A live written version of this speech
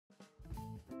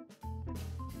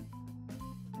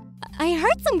I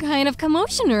heard some kind of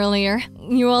commotion earlier.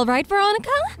 You alright, Veronica?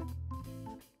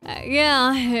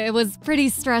 Yeah, it was pretty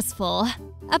stressful.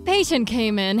 A patient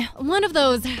came in, one of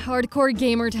those hardcore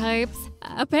gamer types.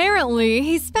 Apparently,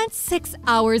 he spent 6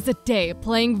 hours a day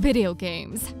playing video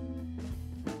games.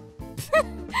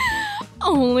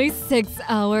 Only 6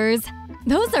 hours.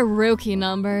 Those are rookie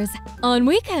numbers. On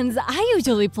weekends, I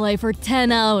usually play for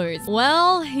 10 hours.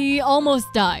 Well, he almost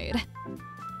died.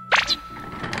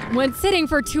 When sitting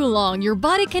for too long, your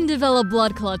body can develop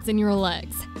blood clots in your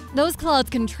legs. Those clots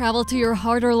can travel to your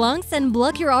heart or lungs and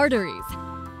block your arteries.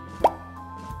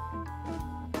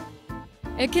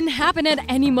 It can happen at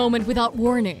any moment without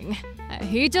warning.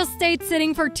 He just stayed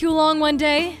sitting for too long one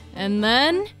day, and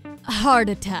then a heart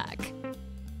attack.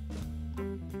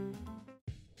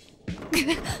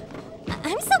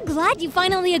 I'm so glad you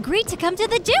finally agreed to come to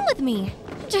the gym with me.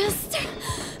 Just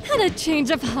had a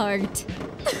change of heart.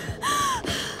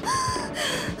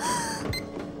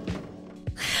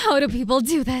 How do people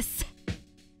do this?